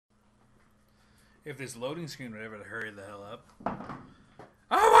If this loading screen would ever hurry the hell up. Oh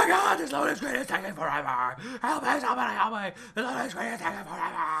my god, this loading screen is taking forever! Help me, somebody help me! The loading screen is taking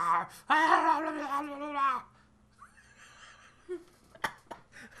forever!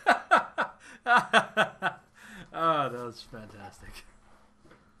 Oh, that was fantastic.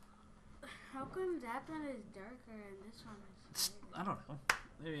 How come that one is darker and this one is brighter? I don't know.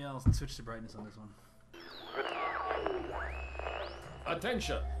 Maybe I'll switch the brightness on this one.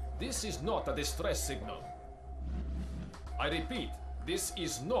 Attention! This is not a distress signal. I repeat, this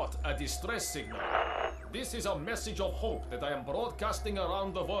is not a distress signal. This is a message of hope that I am broadcasting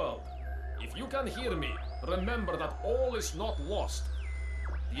around the world. If you can hear me, remember that all is not lost.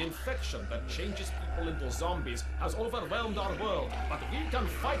 The infection that changes people into zombies has overwhelmed our world, but we can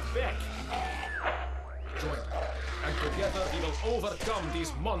fight back. Join me, and together we will overcome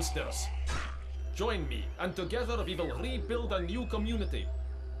these monsters. Join me, and together we will rebuild a new community.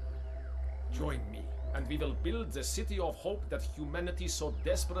 Join me, and we will build the city of hope that humanity so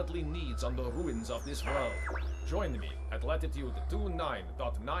desperately needs on the ruins of this world. Join me at latitude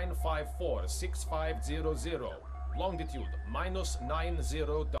 29.9546500, longitude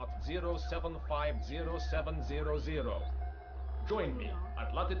 -90.0750700. Join me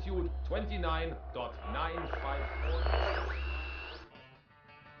at latitude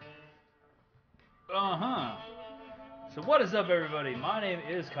 29.954. So what is up, everybody? My name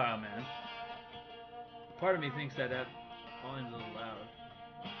is KyleMan. Part of me thinks that volume's a little loud.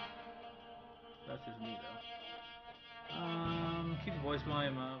 That's just me, though. Keep the voice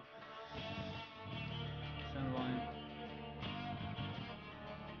volume up. Sound volume.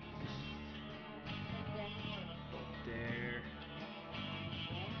 There.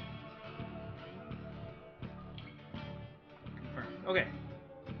 Confirm. Okay.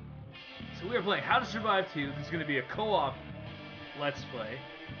 So we are playing How to Survive 2. This is going to be a co-op Let's Play.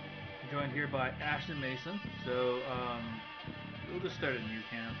 I'm joined here by Ashton Mason. So, we'll just start a new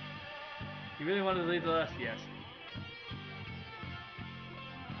camp. You really wanted to leave the last? Yes.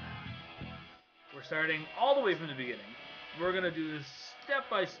 We're starting all the way from the beginning. We're going to do this step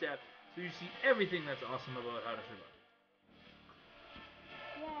by step so you see everything that's awesome about How to Survive.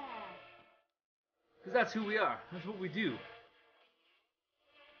 Yeah. Because that's who we are. That's what we do.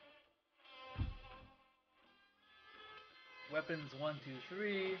 Weapons 1, 2,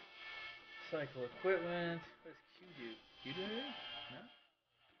 3. Cycle equipment. What does Q do? Q do anything? No?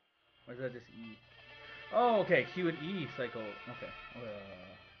 Or is that just E? Oh, okay. Q and E cycle. Okay. Okay.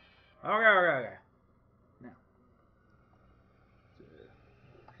 Now.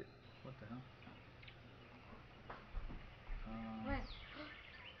 What the hell? What?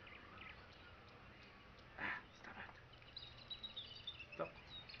 Stop it. Stop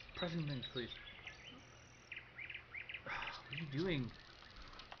pressing things, please. What are you doing?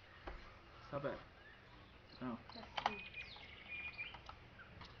 Stop it. No. Let's see.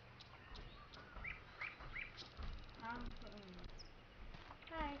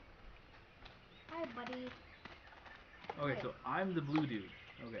 Hi. Hi, buddy. Okay, so I'm the blue dude.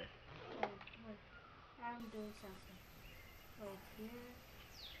 Okay. Wait. I'm doing something. Wait, here.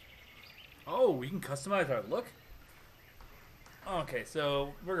 Oh, we can customize our look? Okay,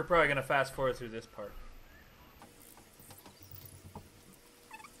 so we're probably going to fast forward through this part.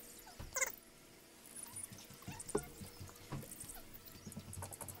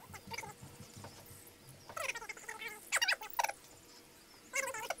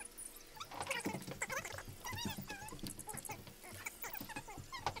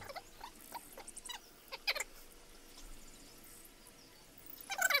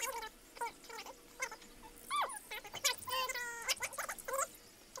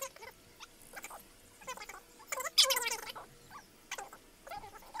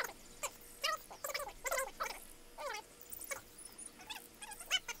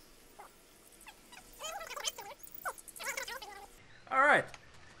 Alright.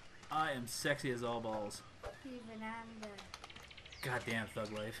 I am sexy as all balls. Even I'm the... Goddamn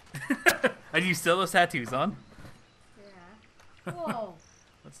thug life. Are you still those tattoos on? Yeah. Whoa.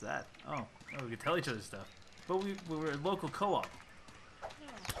 What's that? Oh, we can tell each other stuff. But we were a local co-op.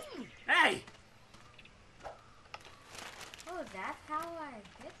 Yeah. Hey! Oh, that's how I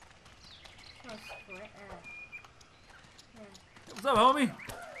hit? So split, yeah. What's up, homie?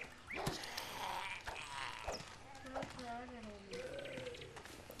 What's the other one?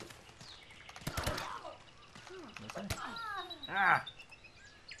 Ah!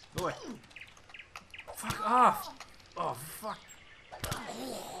 Go away. Fuck off! Oh, fuck.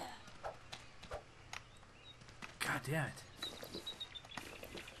 God damn it.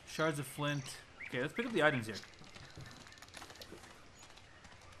 Shards of flint. Okay, let's pick up the items here.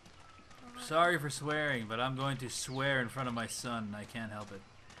 Sorry for swearing, but I'm going to swear in front of my son, and I can't help it.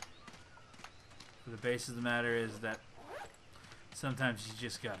 The base of the matter is that sometimes you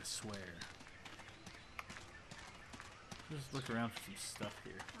just gotta swear. Just look around for some stuff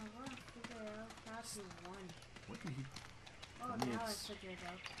here. I want to figure out how to one. What did he... Oh, For me, now I it's- figured it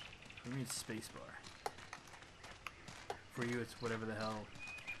out. For me, it's spacebar. For you, it's whatever the hell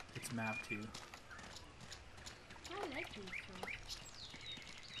it's mapped to. I like these ones.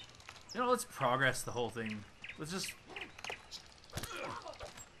 You know, let's progress the whole thing. Let's just...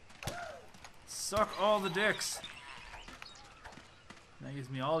 Suck all the dicks. That gives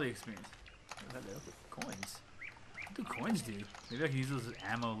me all the experience. Hello. Coins. What do coins do? Maybe I can use those as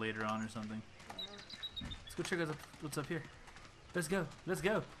ammo later on or something. Yeah. Let's go check out what's up here. Let's go. Let's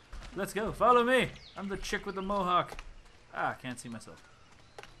go. Let's go. Follow me. I'm the chick with the mohawk. Ah, can't see myself.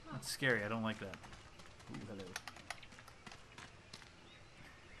 That's scary. I don't like that. Ooh, hello.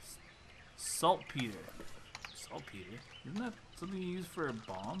 Saltpeter. Saltpeter? Isn't that something you use for a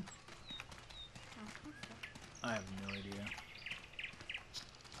bomb? I think so. I have no idea.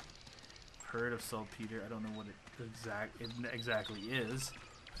 Heard of saltpeter. I don't know what it exactly is.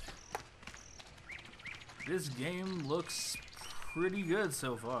 This game looks pretty good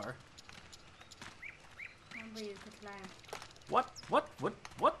so far. Remember, you could climb. What? What? What?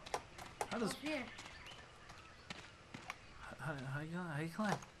 What? How does... Up here. How you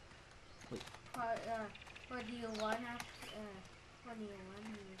climb? What do you want? What do you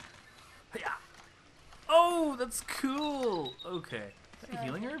want? Hiya! Oh, that's cool! Okay. Is that a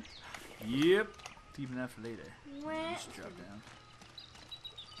healing herb? Yep. Keeping that for later. Where? Just drop down.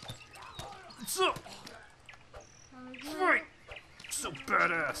 So, right. So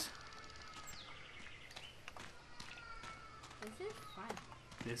badass. This is fun.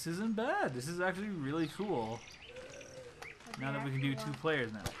 This isn't bad. This is actually really cool. Now that we can do 2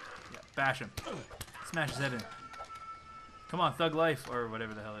 players now. Yeah, bash him. Smash his head in. Come on, thug life, or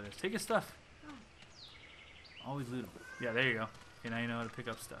whatever the hell it is. Take his stuff. Always loot him. Yeah, there you go. Okay, now you know how to pick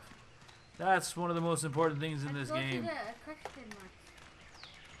up stuff. That's one of the most important things in this game. Question mark.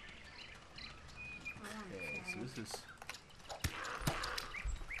 Okay, so this is...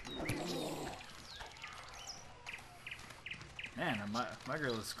 Man, my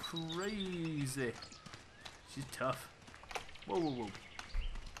girl is crazy. She's tough. Whoa, whoa, whoa.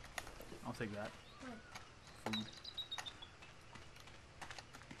 I'll take that. Food.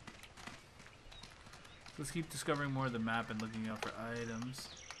 Let's keep discovering more of the map and looking out for items.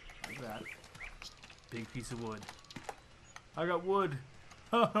 Like that. Big piece of wood. I got wood.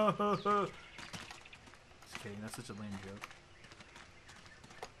 Ha ha ha ha. Just kidding, that's such a lame joke.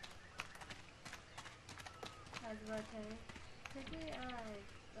 Could we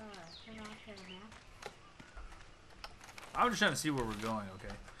turn off the map? I'm just trying to see where we're going,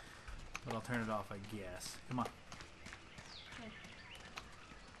 okay? But I'll turn it off, I guess. Come on.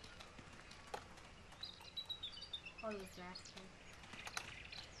 Oh, you bastard.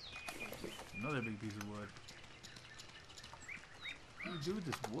 Another big piece of wood. What do you do with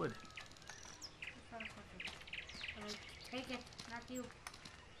this wood? Take it, not you.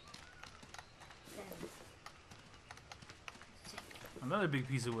 Another big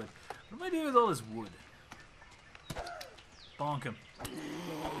piece of wood. What am I doing with all this wood? Bonk him.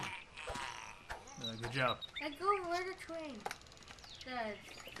 Good job. Let's go where the train.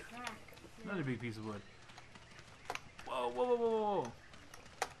 The track. Another big piece of wood. Whoa, whoa, whoa, whoa, whoa.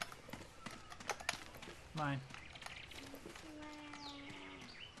 Mine.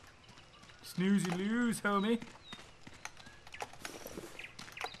 Snooze you lose, homie.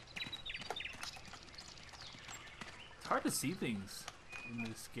 It's hard to see things in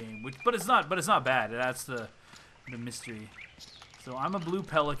this game, but it's not bad. That's the mystery. So I'm a blue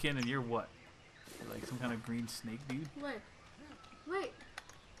pelican, and you're what? You're like some kind of green snake dude? Wait.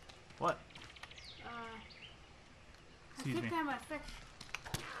 What? I Excuse me. picked out my fish.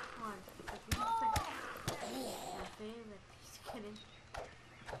 One. A green fish. My favorite. Just kidding.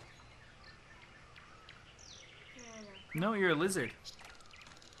 No, you're a lizard.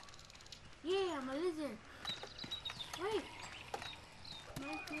 Yeah, I'm a lizard. Wait.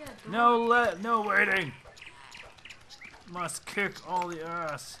 No waiting. Must kick all the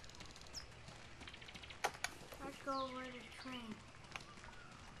ass. Let's go over the train.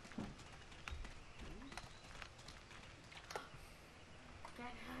 Get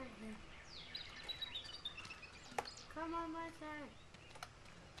out of here. Come on my side.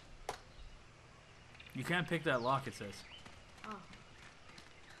 You can't pick that lock, it says. Oh.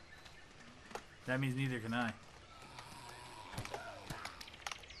 That means neither can I.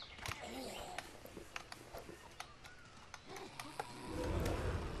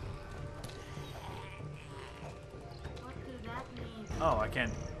 Oh, I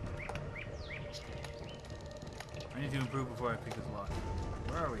can't. I need to improve before I pick this lock.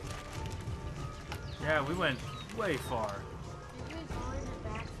 Where are we? Yeah, we went way far. Did we go in the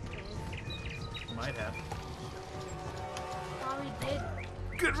back space? Might have. Probably did.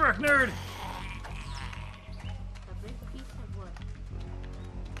 Good work, nerd! A big piece of wood.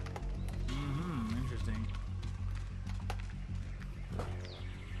 Interesting.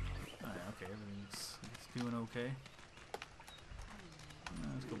 Alright, okay, everything's it's doing okay.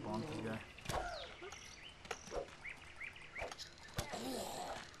 Let's go bonk this guy.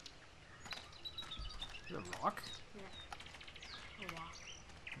 Is that a rock? Yeah. A rock.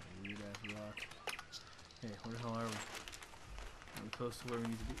 Weird ass rock. Hey, where the hell are we? Are we close to where we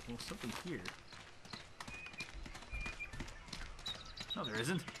need to be? Well, something here. No, there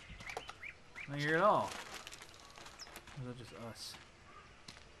isn't. Not here at all. Or is that just us?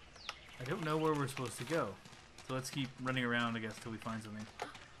 I don't know where we're supposed to go. So let's keep running around, I guess, till we find something.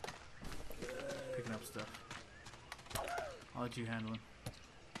 Picking up stuff. I'll let you handle him.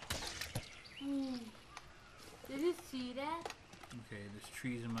 Did you see that? Okay, there's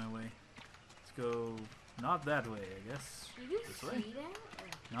trees in my way. Let's go not that way, I guess. Did you This see way? that?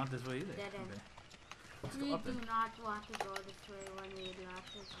 Not this way either. Dead end. Okay. Let's We go up do then. not want to go this way when we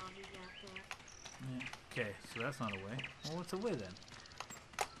lost this obby back there. Yeah. Okay, so that's not a way. Well, what's a way then?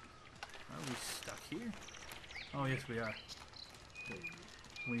 Are we stuck here? Oh, yes, we are. Okay.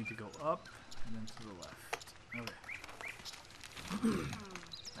 We need to go up and then to the left. Okay.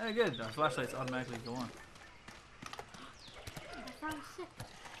 Very good. Our flashlights automatically go on. I found sick.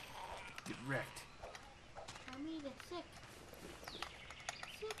 Get wrecked. I mean, it's sick.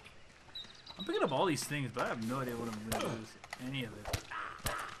 Sick. I'm picking up all these things, but I have no idea what I'm going to do with any of it.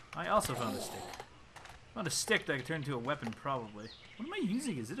 I also found a stick. Found a stick that I could turn into a weapon, probably. What am I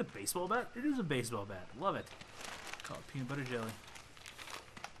using? Is it a baseball bat? It is a baseball bat. Love it. Call it peanut butter jelly.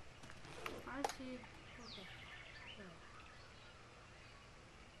 I see. Okay.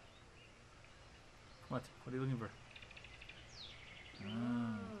 What? What are you looking for?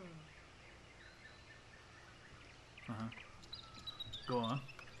 Ah. Uh-huh. Go on.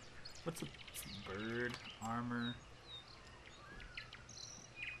 What's a bird? Armor?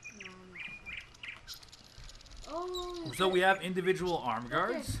 Oh. So we have individual arm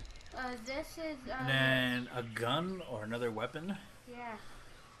guards, This is. and then a gun or another weapon, Yeah.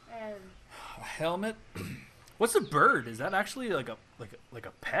 a helmet. What's a bird? Is that actually like a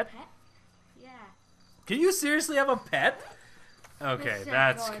pet? Pet? Yeah. Can you seriously have a pet? Okay, This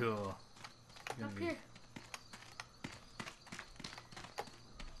that's one. cool. Gonna Up be- here.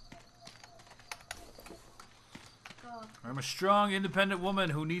 Go. I'm a strong, independent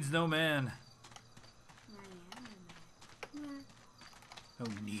woman who needs no man. I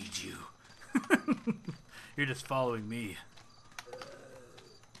don't need you. You're just following me.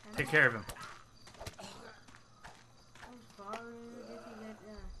 Take care of him. I'm following you if you get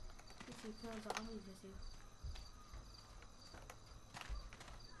if you kill zombies with you.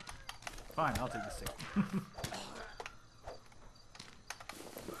 Fine, I'll take the stick.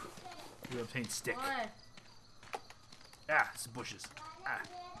 You obtain stick. What? Ah, it's bushes. Ah.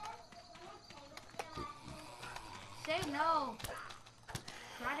 Say no.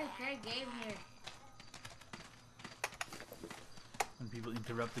 Try to play game here. When people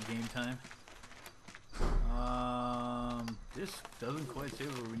interrupt the game time. This doesn't quite say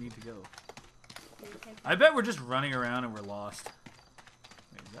where we need to go. I bet we're just running around and we're lost.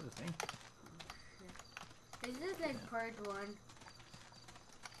 Wait, is that a thing? Is this like part one?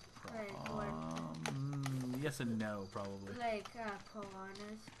 Like one, Yes and no, probably. like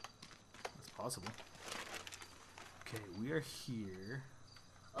piranhas. That's possible. Okay, we are here.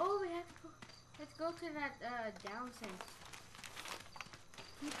 Oh, we have to go. Let's go to that down sense.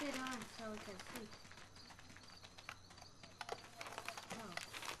 Keep it on so we can see. Oh.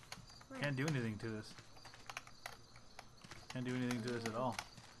 Wait. Can't do anything to this. Can't do anything to this at all.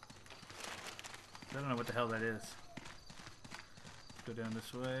 I don't know what the hell that is. Go down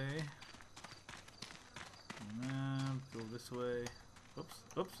this way. And then go this way. Oops,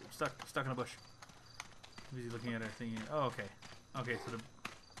 oops, I'm stuck in a bush. I'm busy looking at our thingy. Oh, okay. Okay, so the...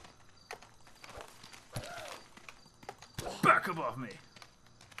 Back up off me!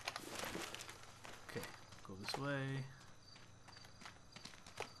 Okay, go this way.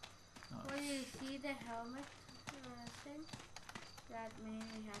 Oh, When you see the helmet thing, that means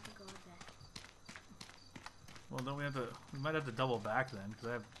we have to go with that. well, don't we have to... We might have to double back then, because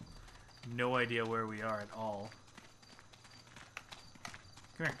I have no idea where we are at all.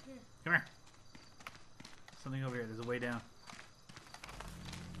 Come here. Here. Come here. Something over here. There's a way down.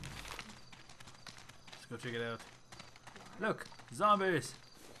 Let's go check it out. Look, zombies.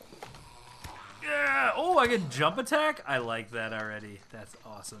 Yeah. Oh, I get jump attack. I like that already. That's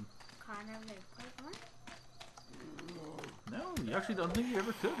awesome. Kind of like Pokemon. No, you actually don't think you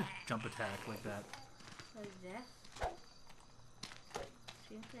ever could jump attack like that. Like this.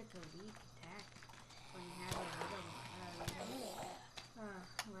 Seems like a weak attack when you have a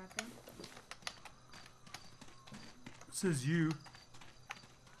little weapon. Says you.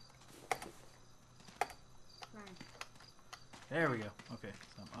 Fine. There we go. Okay,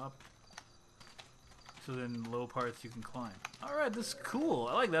 so I'm up. So then low parts you can climb. All right, this is cool.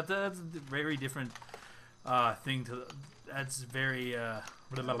 I like that. That's a very different thing to. That's very.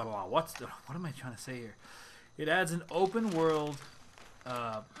 What am I trying to say here? It adds an open world.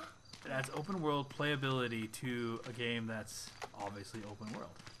 It adds open world playability to a game that's obviously open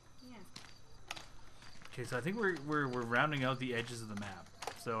world. Yeah. Okay, so I think we're rounding out the edges of the map.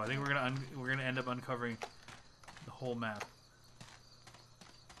 So I think we're gonna end up uncovering the whole map.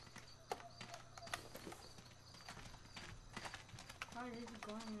 How is it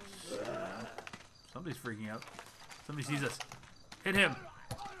going? Somebody's freaking out. Somebody sees us. Hit him.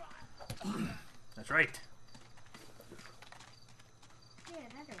 That's right. Yeah,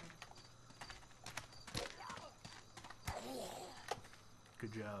 another one.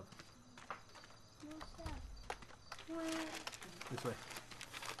 Good job. What's that? This way.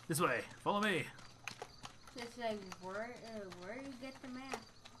 This way. Follow me. It's like where you get the map?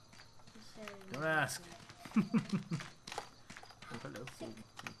 Just say Don't ask. Oh, hello.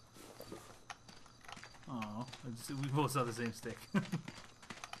 Aw, we both saw the same stick.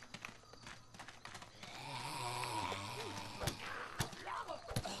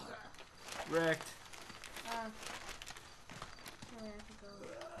 Wrecked. Where I have to go.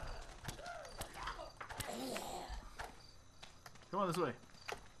 Come on this way.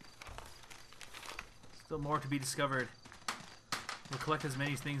 Still more to be discovered. We'll collect as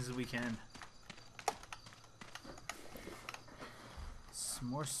many things as we can. Some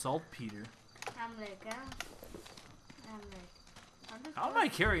more saltpeter. I'm like, How am I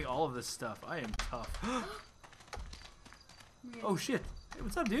carrying all of this stuff? I am tough. Oh shit. Hey,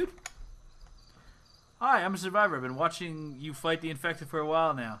 what's up, dude? Hi, I'm a survivor. I've been watching you fight the infected for a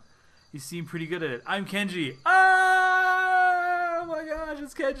while now. You seem pretty good at it. I'm Kenji. Ah! Oh my gosh,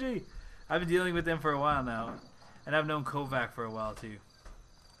 it's Kenji. I've been dealing with them for a while now. And I've known Kovac for a while too.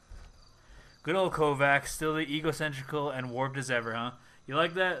 Good old Kovac, still the egocentrical and warped as ever, huh? You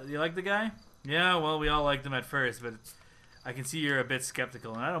like that? You like the guy? Yeah, well, we all liked him at first, but I can see you're a bit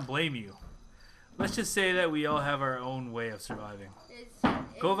skeptical, and I don't blame you. Let's just say that we all have our own way of surviving.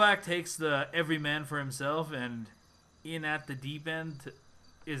 Kovac takes the every man for himself, and in at the deep end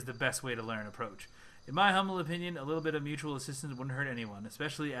is the best way to learn approach. In my humble opinion, a little bit of mutual assistance wouldn't hurt anyone,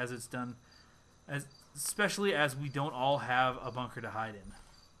 especially as we don't all have a bunker to hide in.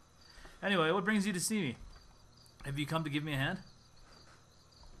 Anyway, what brings you to see me? Have you come to give me a hand?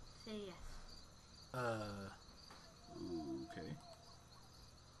 Say yes. Okay.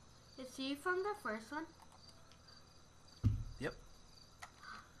 Is he from the first one? Yep.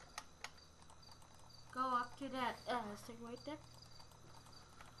 Go up to that thing right there.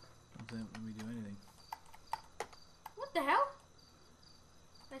 Don't let me do anything. What the hell?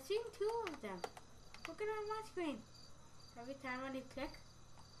 I've seen two of them. Look at it on my screen. Every time when you click,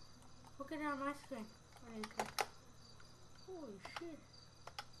 look at it on my screen when you click. Holy shit.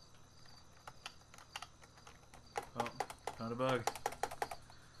 Oh, found a bug.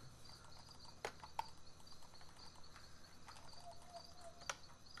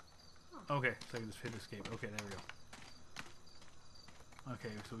 Okay, so I can just hit escape. Okay, there we go. Okay,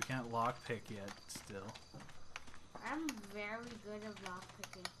 so we can't lockpick yet, still. I'm very good at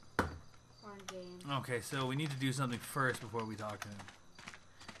lockpicking on games. Okay, so we need to do something first before we talk to him.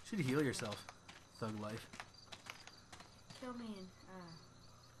 You should heal yourself, thug life. Kill me in,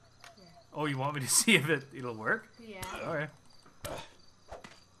 Oh, you want me to see if it'll work? yeah. Alright.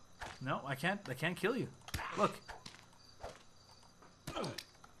 No, I can't kill you. Look.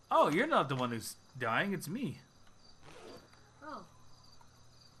 Oh, you're not the one who's dying, it's me. Oh.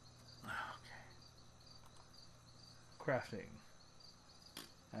 Okay. Crafting.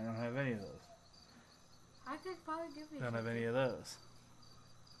 I don't have any of those. I could probably give you Don't have something. any of those.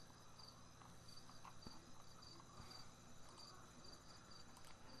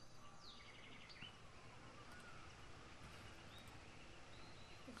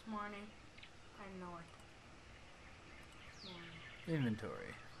 It's morning. I know it. It's morning.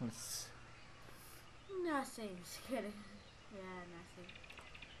 Inventory. Let's. Nothing. Just kidding. Yeah, nothing.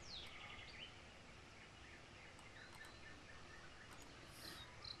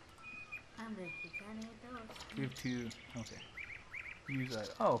 I'm You can't eat those. You have two. Okay. Use that.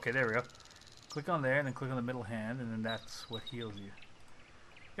 Oh, okay. There we go. Click on there, and then click on the middle hand, and then that's what heals you.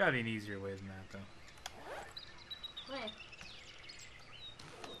 Gotta be an easier way than that, though. Wait.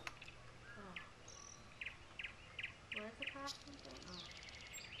 Oh. Where's the costume thing?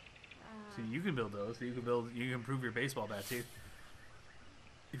 Oh. See, you can build those. So you can build. You can improve your baseball bat too.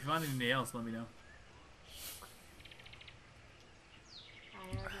 If you find anything else, let me know. I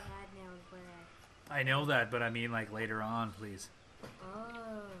already had nails, but I know that, but I mean like later on, please.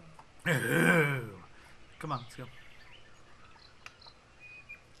 Oh. Come on, let's go.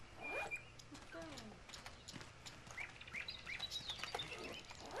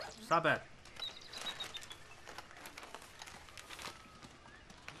 Stop it.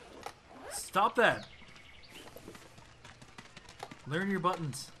 Stop that. Learn your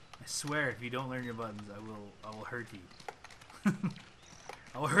buttons. I swear, if you don't learn your buttons, I will hurt you.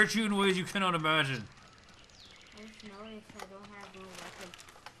 I will hurt you in ways you cannot imagine. I just noticed I don't have no weapon.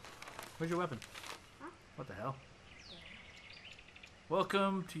 Where's your weapon? Huh? What the hell?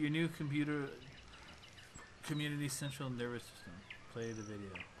 Welcome to your new community central nervous system. Play the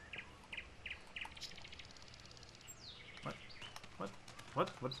video. What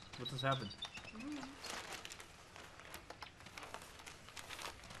just happened? Mm-hmm.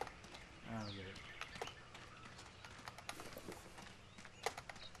 I don't get it.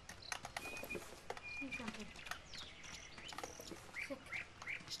 See something. Sick.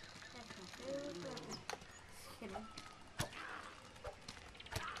 That's my favorite weapon. Just kidding.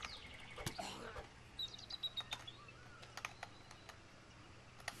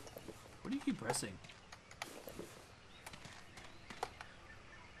 What do you keep pressing?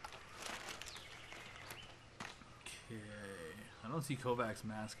 Okay. I don't see Kovac's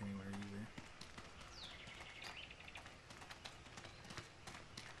mask anywhere either.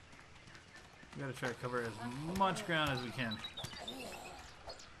 We gotta try to cover as much ground as we can.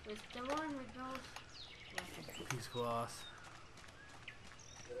 It's the one with no weapon. Piece of cloth.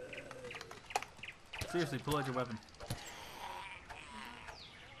 Seriously, pull out your weapon.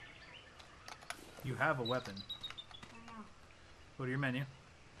 You have a weapon. I know. Go to your menu. Mm,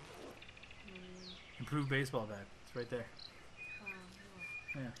 Improve baseball bat. It's right there.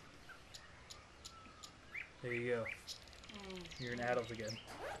 yeah. Yeah. There you go. You're an adult again.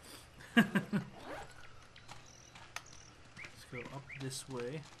 Let's go up this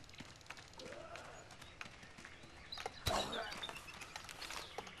way.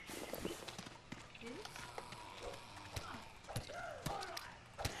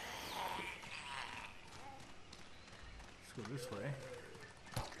 Let's go this way.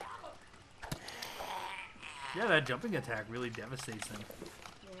 Yeah, that jumping attack really devastates them.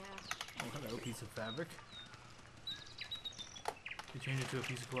 Yeah. Oh, hello, piece of fabric. We changed it to a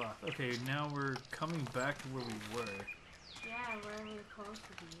piece of cloth. Okay, now we're coming back to where we were. Yeah, where we're supposed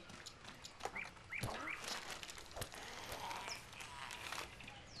to be.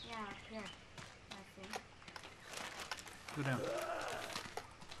 Yeah, up here. I think. Go down.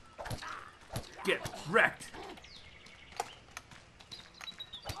 Get wrecked!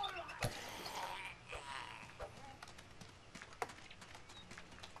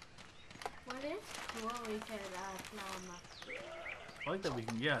 What is cool we could climb up. I like that we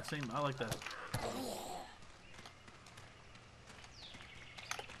can, yeah, same, I like that.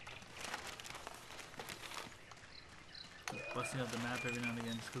 Just busting out the map every now and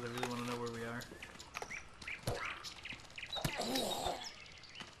again just because I really want to know where we are.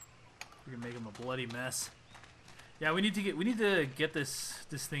 We can make them a bloody mess. Yeah, we need to get this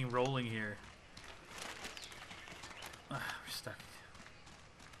thing rolling here. We're stuck.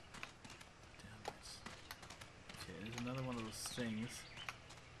 Damn it. Okay, there's another one of those things.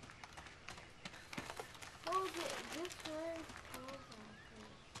 Oh, this way.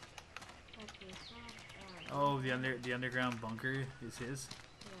 Oh, the underground bunker is his.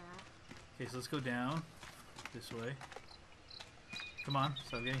 Yeah. Okay, so let's go down this way. Come on,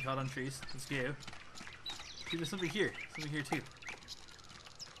 stop getting caught on trees. Let's go. See, there's something here. Something here too.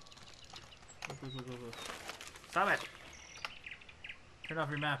 Go. Stop it! Turn off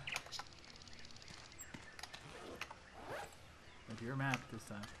your map. Like your map this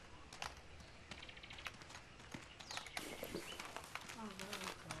time. Oh, there we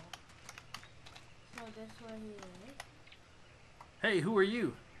go. So this way he is. Hey, who are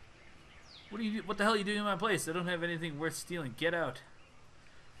you? What the hell are you doing in my place? I don't have anything worth stealing. Get out.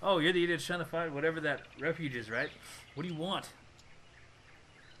 Oh, you're the idiot trying to find whatever that refuge is, right? What do you want?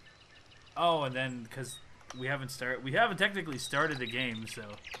 Oh, and then because we haven't technically started the game, so.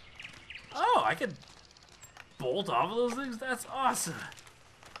 Oh, I could bolt off of those things. That's awesome.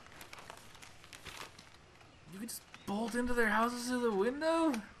 bolt into their houses through the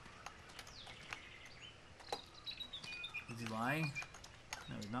window? Is he lying?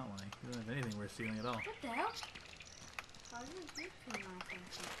 No, he's not lying. He doesn't have anything worth stealing at all. What the hell? How did this come out?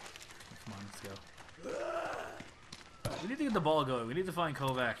 Come on, let's go. We need to get the ball going. We need to find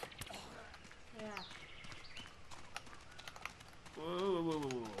Kovac. Yeah. Whoa, whoa, whoa,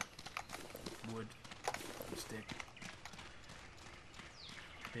 whoa. Wood. Stick.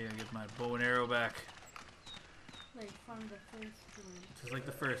 Okay, I get my bow and arrow back. Like from the first one. Just like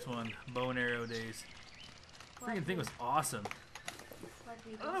the first one. Bow and arrow days. The freaking thing was awesome.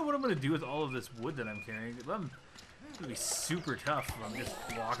 I don't know what I'm going to do with all of this wood that I'm carrying. It's going to be super tough if I'm just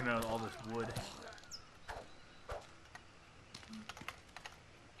walking out all this wood.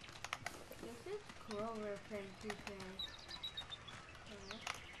 This is Clover playing 2 players.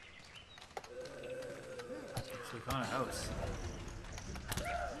 So we found a house.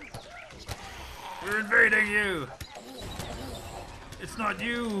 We're invading you! It's not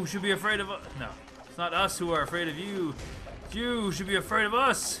you who should be afraid of us. No, it's not us who are afraid of you. It's you who should be afraid of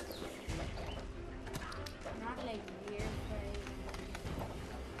us. Not like weird,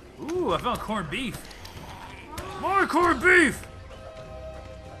 but Ooh, I found corned beef. More corned beef!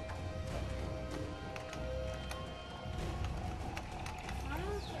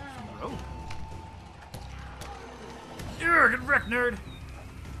 Oh. Yeah, get wrecked, nerd!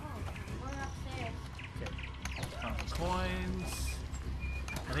 Okay. Found some coins.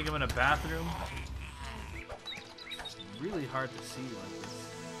 I think I'm in a bathroom. It's really hard to see like this.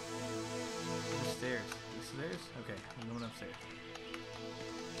 The stairs. The stairs? Okay, I'm going upstairs.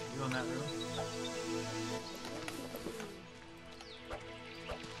 You go in that room?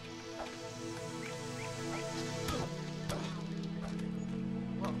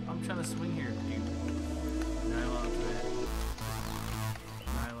 Well, I'm trying to swing here, dude. Nylon thread.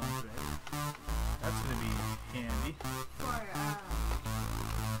 Nylon thread. That's gonna be handy.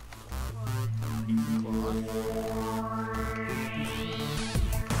 Piece of cloth.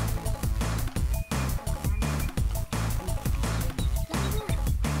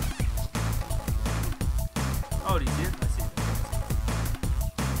 Oh, do you see it? I see it.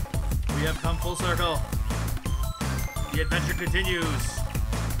 We have come full circle. The adventure continues.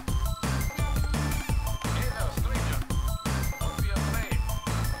 Hey there, stranger. Don't be afraid.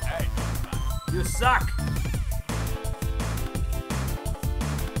 Hey, You suck.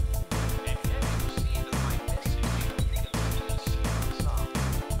 and can you see that my message is sound?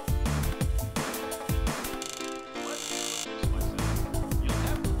 You'll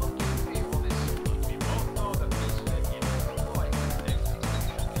have to forgive me for this, but we both know that this man is quite none of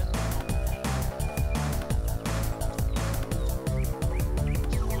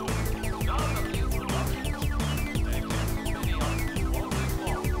you love him.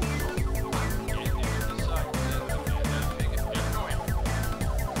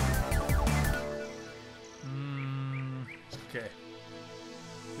 Okay.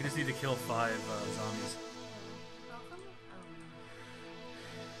 We just need to kill 5 zombies.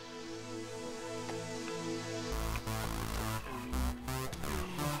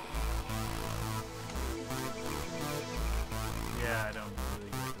 Yeah, I don't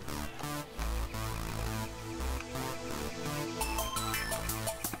really get this.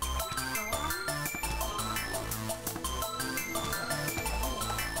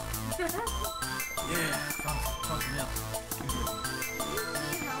 Yeah, something else.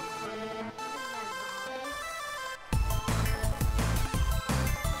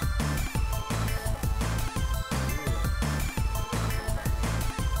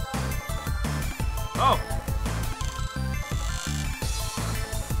 Oh!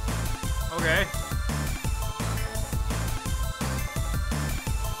 Okay.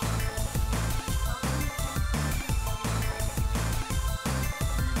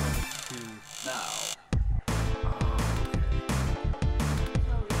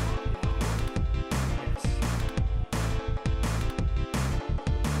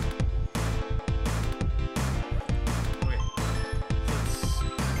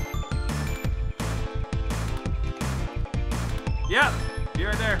 Yep, be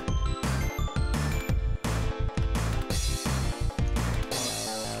right there.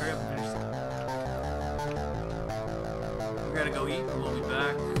 Hurry up and finish that. We gotta go eat and we'll be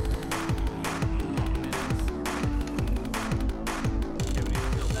back. Okay, we need to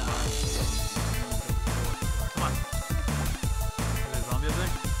kill that. Come on. Is there a zombie up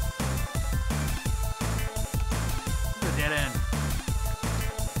there? This is a dead end.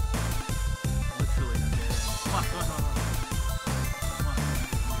 Literally a dead end. Come on, come on, come on.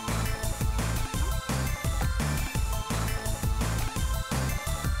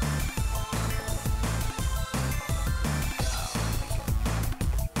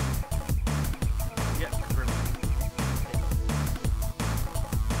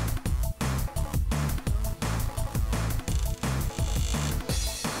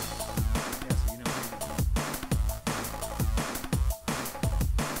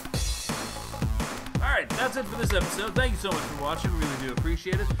 Alright, that's it for this episode. Thank you so much for watching. We really do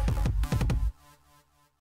appreciate it.